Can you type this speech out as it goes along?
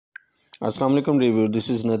Assalamu alaikum review.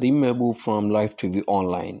 This is Nadeem Mehboob from Live TV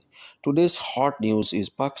Online. Today's hot news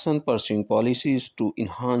is Pakistan pursuing policies to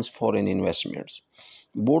enhance foreign investments.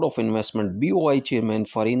 Board of Investment BOI Chairman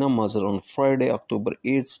Fareena Mazhar on Friday, October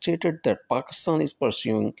 8th stated that Pakistan is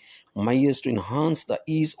pursuing measures to enhance the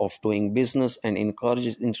ease of doing business and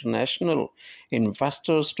encourages international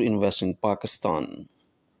investors to invest in Pakistan.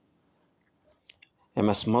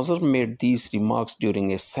 Ms. Mazhar made these remarks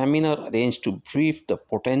during a seminar arranged to brief the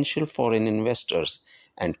potential foreign investors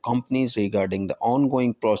and companies regarding the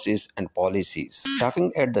ongoing process and policies.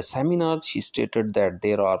 Talking at the seminar, she stated that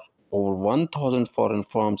there are over 1,000 foreign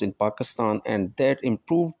firms in Pakistan and that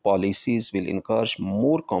improved policies will encourage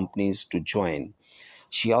more companies to join.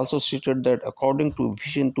 She also stated that according to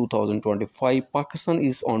Vision 2025, Pakistan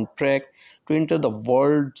is on track to enter the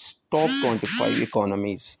world's top 25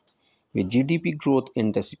 economies, with GDP growth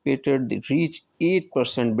anticipated to reach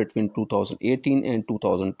 8% between 2018 and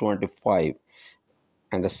 2025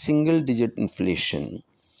 and a single-digit inflation.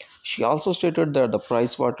 She also stated that the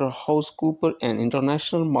Price Waterhouse Coopers, an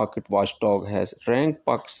international market watchdog, has ranked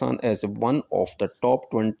Pakistan as one of the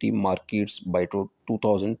top 20 markets by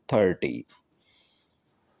 2030.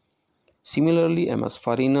 Similarly, Ms.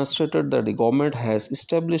 Fareena stated that the government has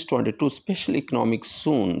established 22 special economic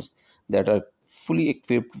zones that are fully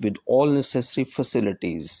equipped with all necessary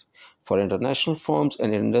facilities for international firms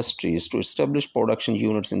and industries to establish production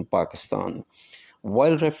units in Pakistan.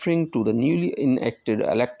 While referring to the newly enacted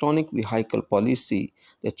electronic vehicle policy,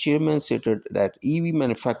 the chairman stated that EV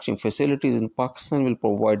manufacturing facilities in Pakistan will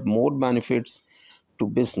provide more benefits to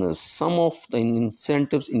business. Some of the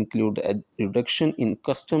incentives include a reduction in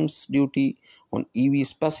customs duty on EV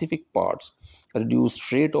specific parts, a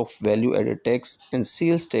reduced rate of value added tax and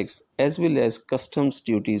sales tax, as well as customs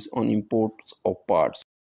duties on imports of parts.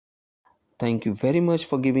 Thank you very much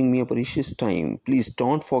for giving me a precious time. Please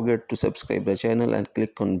don't forget to subscribe the channel and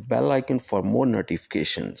click on bell icon for more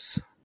notifications.